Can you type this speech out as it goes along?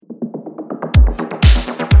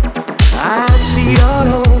I sit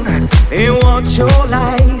alone and watch your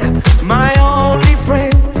light, my only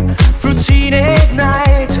friend through teenage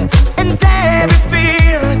nights. And every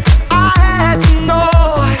feeling I had to know,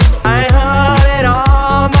 I heard it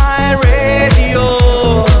on my radio.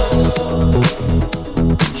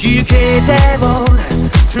 You can't evolve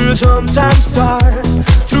through sometimes stars,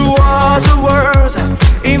 through walls of words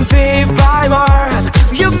invaded by Mars.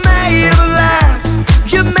 You made him laugh,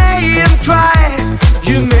 you made him cry,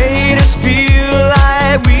 you made us feel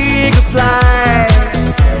like we could fly.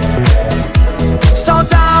 So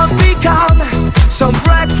don't become some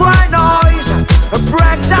break-cry noise, a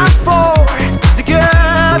breakdown for the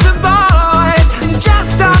girls and boys. And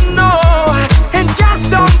just don't know, and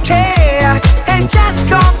just don't care, and just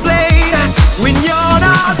complain when you're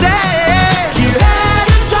not there. You had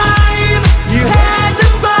the time, you had the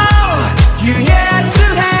power, you had to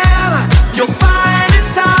have your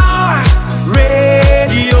finest hour.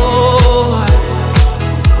 Radio,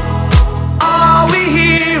 all we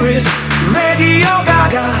hear is Radio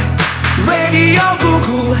Gaga, Radio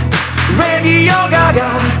Google, Radio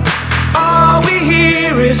Gaga. All we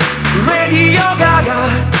hear is Radio Gaga,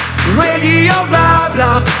 Radio blah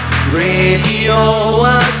blah. Radio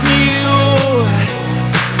was new,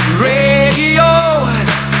 radio,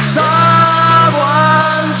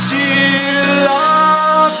 someone still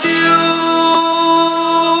loves you.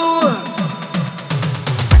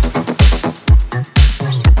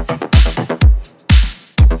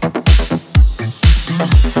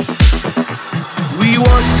 We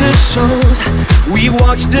watch the shows, we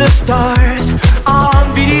watch the stars on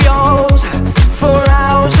videos for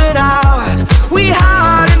hours and hours. We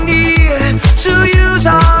hardly need to use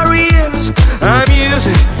our ears. Our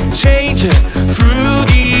music changing through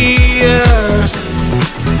the years.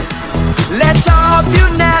 Let's hope you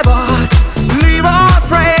never leave our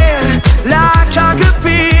friend like Jockey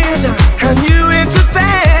feels, and you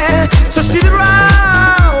interfere. So stick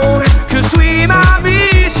around, 'cause we might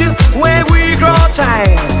miss you when we grow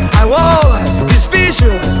tired. I want this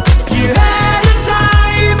vision. You had the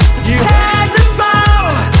time, you had the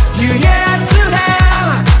power, you had to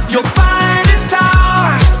have your finest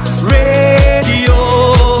hour. Radio,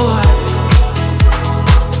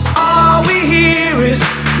 all we hear is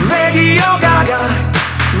Radio Gaga,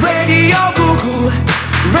 Radio Google,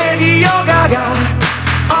 Radio Gaga.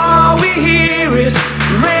 All we hear is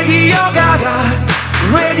Radio Gaga,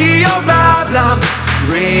 Radio blah blah.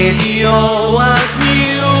 Radio was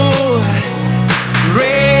new.